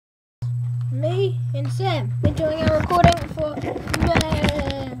Me and Sam. We're doing a recording for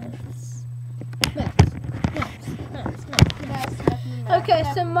maths. Okay,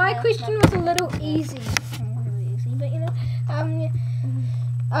 so my question was a little easy. But you know,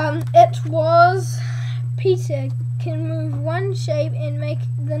 it was Peter can move one shape and make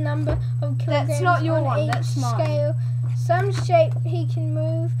the number of kilograms That's not your on one, each that's mine. scale. Some shape he can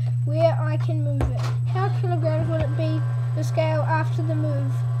move where I can move it. How kilograms would it be the scale after the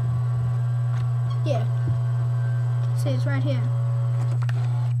move? Yeah. See, it's right here.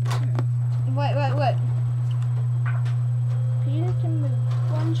 Wait. Peter can move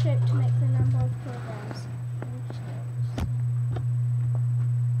one shape to make the number of kilograms.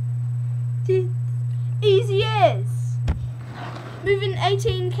 Easy as moving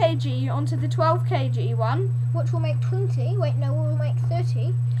 18 kg onto the 12 kg one. Which will make 20. Wait, no, will make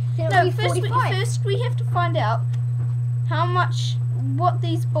 30. Then it'll No, be first 45. we have to find out what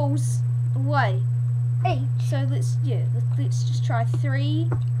these balls weigh. Each. So let's just try 3,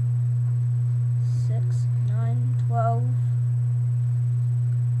 6, 9, 12,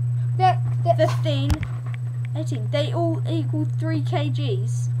 That 15, 18. They all equal 3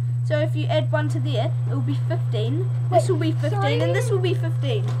 kgs. So if you add one to there, it will be 15. This will be 15, and this will be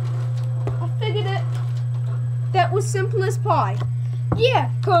 15. I figured it. That was simple as pie. yeah,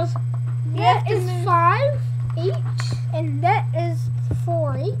 because that can is move- 5 each, and that is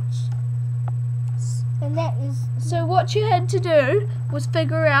 4 each, and that is So what you had to do was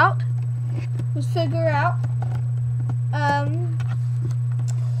figure out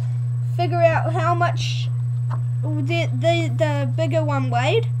how much the bigger one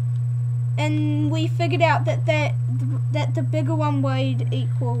weighed, and we figured out that the bigger one weighed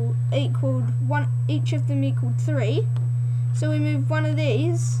equaled one. Each of them equaled 3. So we moved one of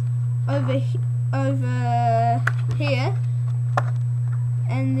these over here,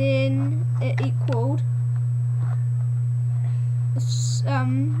 and then it equaled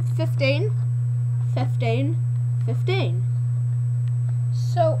 15, 15, 15.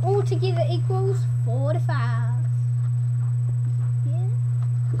 so altogether equals 45.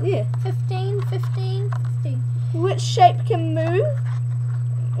 Yeah. 15, 15, 15. Which shape can move?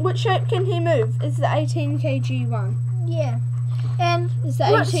 Which shape can he move? Is the 18 kg one? Yeah, and Is the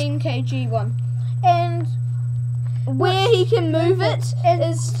what's- 18 kg one? and Where he can move it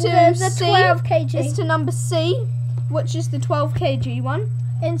is to the C. 12 kg. Is to number C, which is the 12 kg one.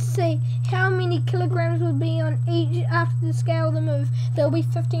 And see how many kilograms will be on each after the scale of the move. There'll be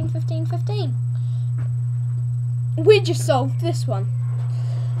 15, 15, 15. We just solved this one.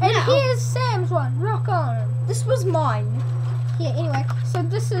 And Now- here's Sam's one. Rock on. This was mine. Yeah, anyway, so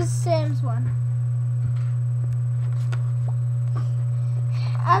this is Sam's one.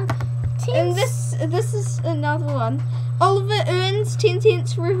 10 And this is another one. Oliver earns 10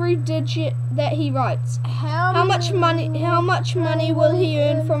 cents for every digit that he writes. How much money will he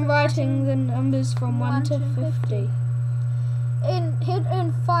earn from writing the numbers from 1 to 50? And he'd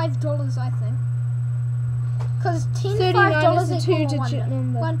earn $5, I think. Because 39 $5 is a equal two-digit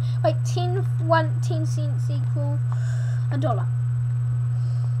number. 10 cents equal $1.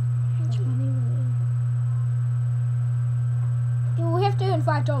 We have to earn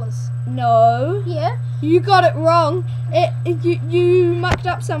 $5. No, Yeah. you got it wrong. You mucked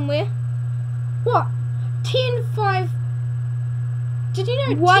up somewhere. What? 10, 5. Did you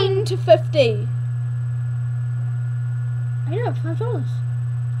know 1 to 50. I know, $5.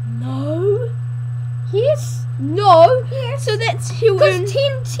 No. Yes. No. Yes. So that's he'll earn Because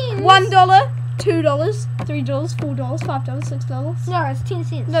 10 cents. $1, $2, $3, $4, $5, $6. No, it's 10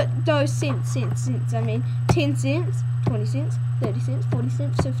 cents. No, cents. I mean, 10 cents, 20 cents, 30 cents, 40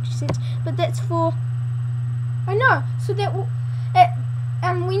 cents, 50 cents. But that's for. I know. So that will.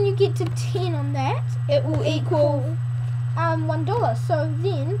 When you get to 10 on that, It will equal. $1. So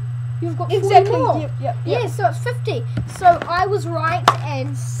then you've got 40 Exactly. more. Yep. Yeah, so it's 50. So I was right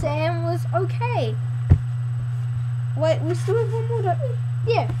and Sam was okay. Wait, we still have one more, don't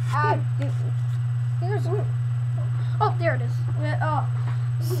we? Yeah. There's. Oh, there it is.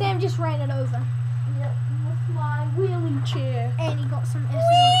 Sam just ran it over, Yep, with my wheelie chair. and he got some acid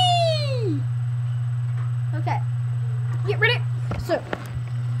on Whee! it. Okay. Get ready. So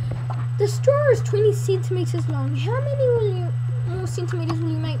the straw is 20 centimeters long. How many more centimeters will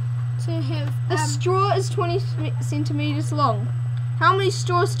you make to have? The straw is 20 centimeters long. How many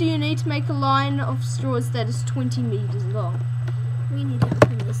straws do you need to make a line of straws that is 20 meters long? We need to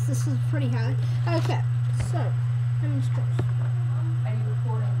open this. This is pretty hard. Okay. So how many straws? Are you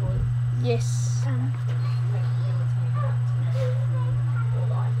recording, boys? Yes.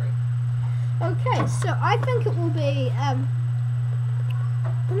 Okay, so I think it will be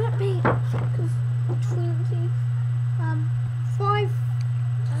will it be because 20, 5,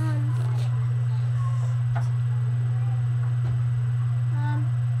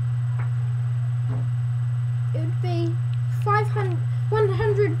 it would be 500,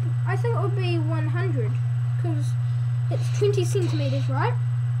 100, I think it would be 100, because it's 20 centimeters, right?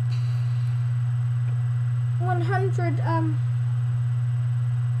 100,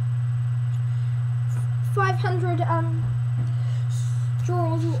 500,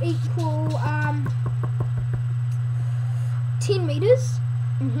 straws will equal, 10 meters.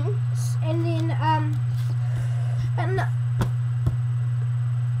 Mhm. And then and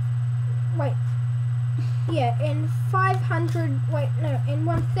wait, yeah, and 500, wait, no, and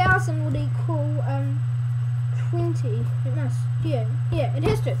 1000 would equal 20. It must, yeah, it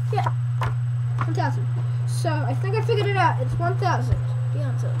has to, yeah, 1000. So I think I figured it out. It's 1000. The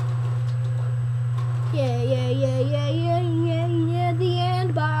answer. Yeah. The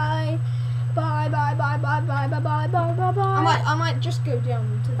end. Bye. Bye. I might just go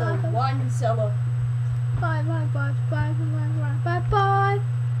down to the wine cellar. Bye.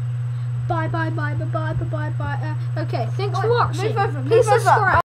 Okay, thanks for watching. Move over, Please move over. subscribe.